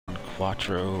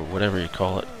Quattro, or whatever you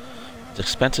call it. It's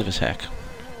expensive as heck.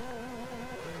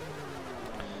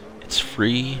 It's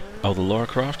free. Oh, the Lara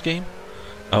Croft game?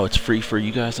 Oh, it's free for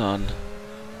you guys on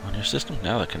your system?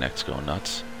 Now the Kinect's going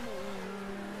nuts.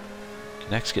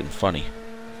 Kinect's getting funny.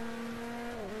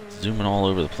 Zooming all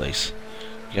over the place.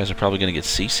 You guys are probably going to get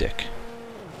seasick.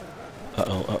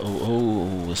 Uh-oh, uh-oh,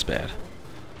 oh, that's bad.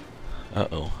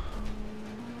 Uh-oh.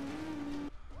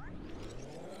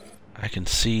 I can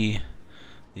see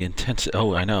the intensity.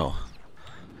 Oh, I know.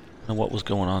 I don't know what was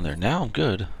going on there. Now I'm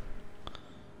good.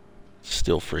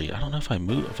 Still free. I don't know if I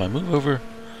move. If I move over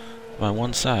my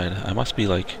one side, I must be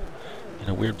like in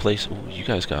a weird place. Ooh, you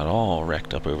guys got all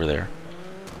wrecked up over there.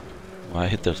 Well, I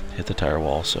hit the tire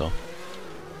wall, so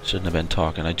shouldn't have been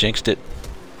talking. I jinxed it.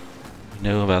 We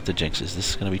know about the jinxes. This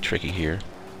is going to be tricky here.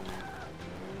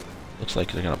 Looks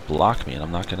like they're going to block me, and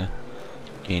I'm not going to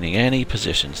gaining any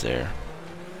positions there.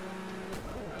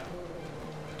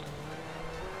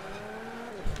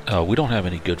 Oh, we don't have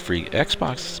any good free.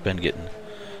 Xbox has been getting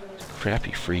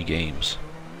crappy free games.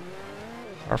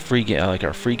 Our free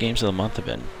games of the month have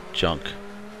been junk.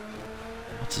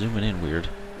 It's zooming in weird.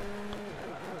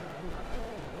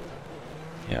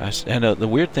 Yeah, and the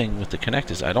weird thing with the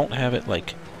Kinect is I don't have it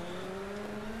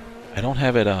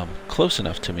close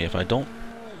enough to me. If I don't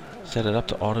set it up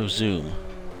to auto zoom,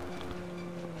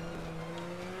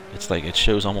 it's like it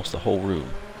shows almost the whole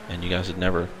room, and you guys had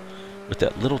never, with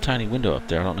that little tiny window up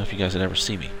there, I don't know if you guys would ever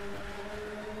see me.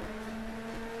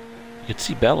 You could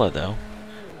see Bella though.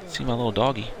 See my little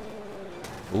doggy.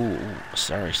 Ooh,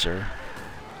 sorry, sir.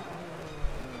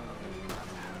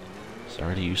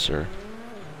 Sorry to you, sir.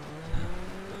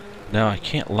 No, I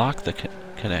can't lock the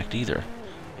Kinect either.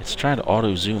 It's trying to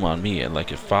auto zoom on me, and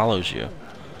like it follows you.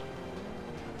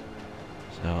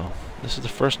 So this is the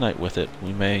first night with it.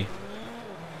 We may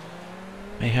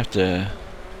have to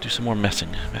do some more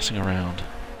messing around.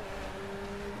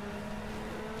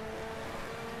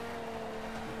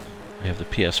 We have the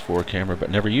PS4 camera, but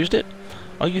never used it.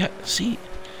 Oh, see,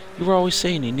 you were always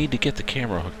saying you need to get the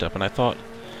camera hooked up, and I thought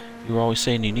you were always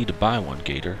saying you need to buy one,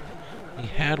 Gator. He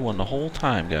had one the whole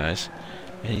time, guys,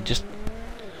 and he just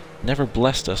never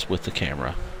blessed us with the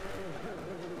camera.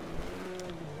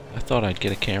 I thought I'd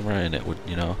get a camera and it would,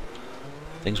 you know,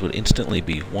 things would instantly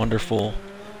be wonderful.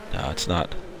 No, it's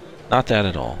not that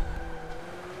at all.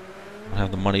 I don't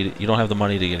have the money. You don't have the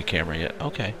money to get a camera yet.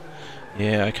 Okay.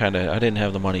 Yeah, I didn't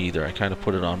have the money either. I kind of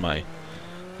put it on my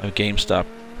GameStop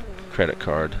credit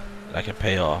card that I can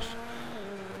pay off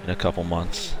in a couple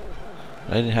months.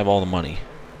 But I didn't have all the money,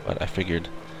 but I figured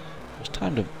it was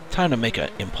time to make an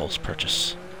impulse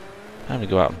purchase. Time to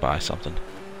go out and buy something.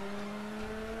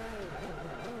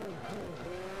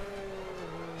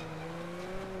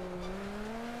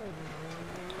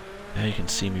 Now you can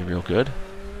see me real good.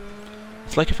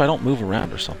 It's like if I don't move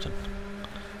around or something.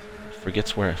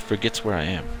 Forgets where I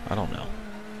am. I don't know.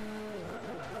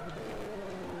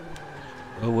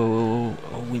 Whoa, whoa, whoa, whoa.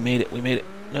 Oh, we made it.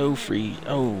 No free.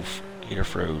 Oh, Gator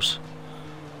froze.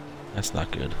 That's not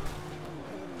good.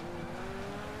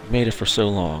 We made it for so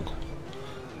long.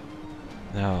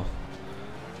 Now,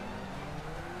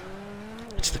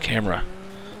 it's the camera.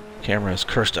 The camera has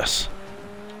cursed us.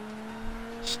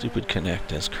 Stupid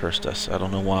Kinect has cursed us. I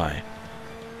don't know why.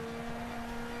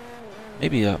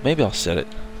 Maybe I'll set it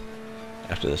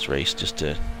after this race just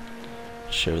to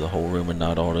show the whole room and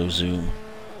not auto zoom.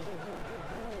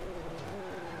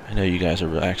 I know you guys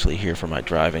are actually here for my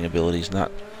driving abilities, not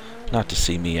to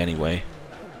see me anyway.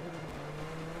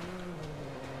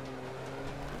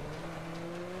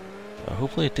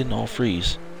 Hopefully it didn't all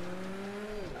freeze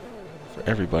for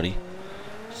everybody.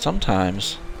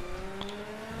 Sometimes,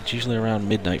 it's usually around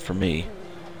midnight for me,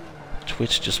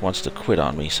 Twitch just wants to quit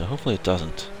on me, so hopefully it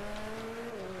doesn't.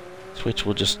 Twitch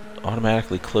will just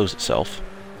automatically close itself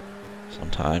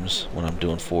sometimes when I'm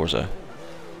doing Forza.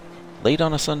 Late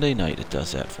on a Sunday night, it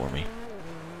does that for me.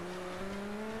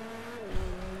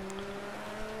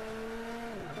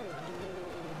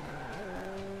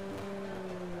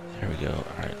 There we go.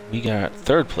 Alright, we got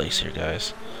third place here,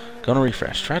 guys. Gonna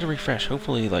refresh. Try to refresh.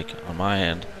 Hopefully, like, on my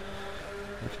end,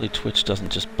 hopefully Twitch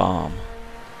doesn't just bomb.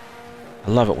 I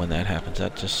love it when that happens.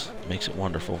 That just makes it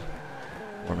wonderful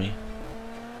for me.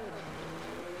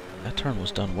 That turn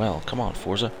was done well. Come on,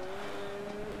 Forza.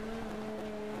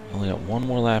 Only got one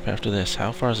more lap after this.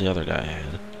 How far is the other guy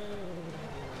ahead?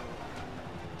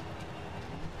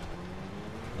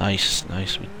 Nice,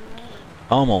 nice. We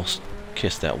almost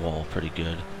kissed that wall pretty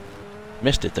good.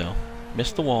 Missed it, though.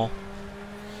 Missed the wall.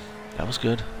 That was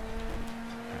good.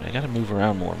 Right, I gotta move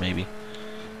around more, maybe.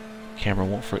 Camera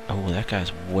won't for... Oh, that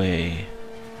guy's way...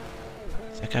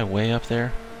 Is that guy way up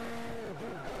there?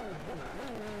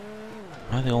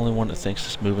 Am I the only one that thinks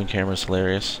this moving camera is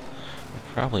hilarious? You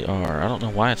probably are. I don't know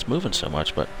why it's moving so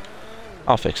much, but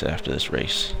I'll fix it after this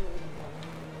race.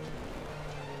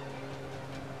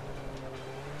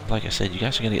 Like I said, you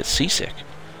guys are going to get seasick.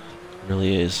 It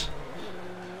really is.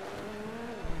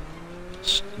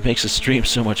 It makes the stream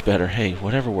so much better. Hey,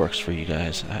 whatever works for you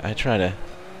guys. I try to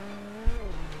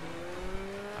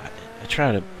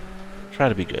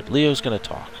be good. Leo's going to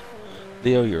talk.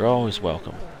 Leo, you're always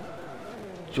welcome.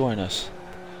 Join us.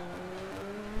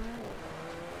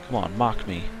 Come on, mock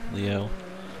me, Leo.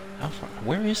 How far?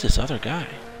 Where is this other guy?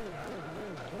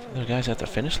 This other guy's at the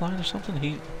finish line or something?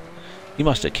 He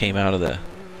must have came out of the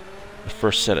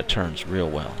first set of turns real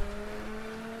well.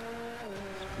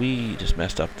 We just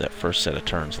messed up that first set of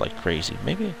turns like crazy.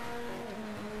 Maybe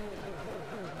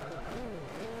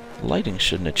the lighting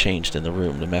shouldn't have changed in the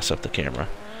room to mess up the camera.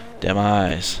 Damn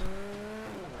eyes.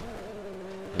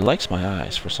 It likes my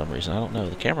eyes for some reason. I don't know.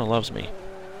 The camera loves me.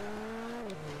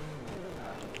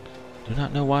 Do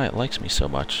not know why it likes me so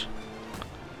much.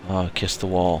 Oh, kiss the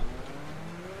wall.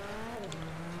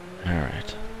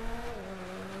 Alright.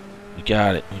 We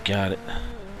got it. We got it.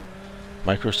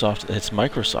 Microsoft. It's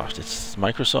Microsoft. It's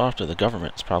Microsoft or the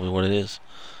government. It's probably what it is.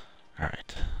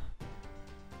 Alright.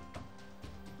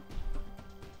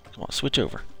 Come on, switch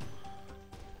over.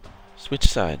 Switch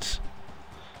sides.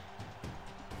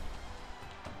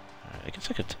 Alright, I guess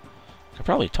I could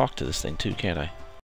probably talk to this thing too, can't I?